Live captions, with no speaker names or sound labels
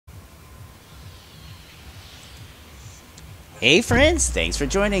Hey friends, thanks for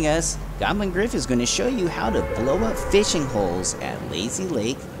joining us. Goblin Griff is going to show you how to blow up fishing holes at Lazy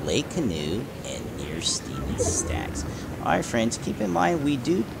Lake, Lake Canoe, and Near Steamy Stacks. Alright friends, keep in mind we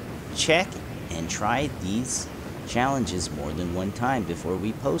do check and try these challenges more than one time before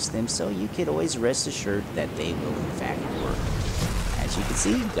we post them, so you can always rest assured that they will in fact work. As you can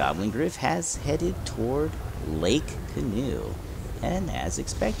see, Goblin Griff has headed toward Lake Canoe, and as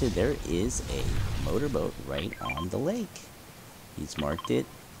expected there is a motorboat right on the lake. He's marked it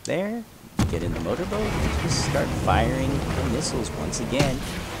there. Get in the motorboat and just start firing the missiles once again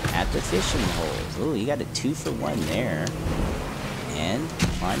at the fishing holes. Oh, you got a 2-for-1 there. And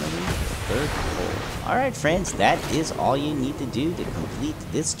finally, the third hole. Alright friends, that is all you need to do to complete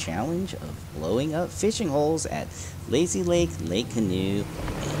this challenge of blowing up fishing holes at Lazy Lake, Lake Canoe,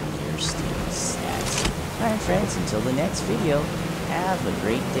 and Near Steamy Stacks. Alright friends, until the next video, have a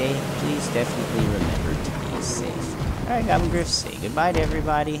great day. Please definitely remember to be safe. Alright, Goblin Griff, say goodbye to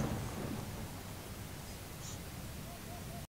everybody.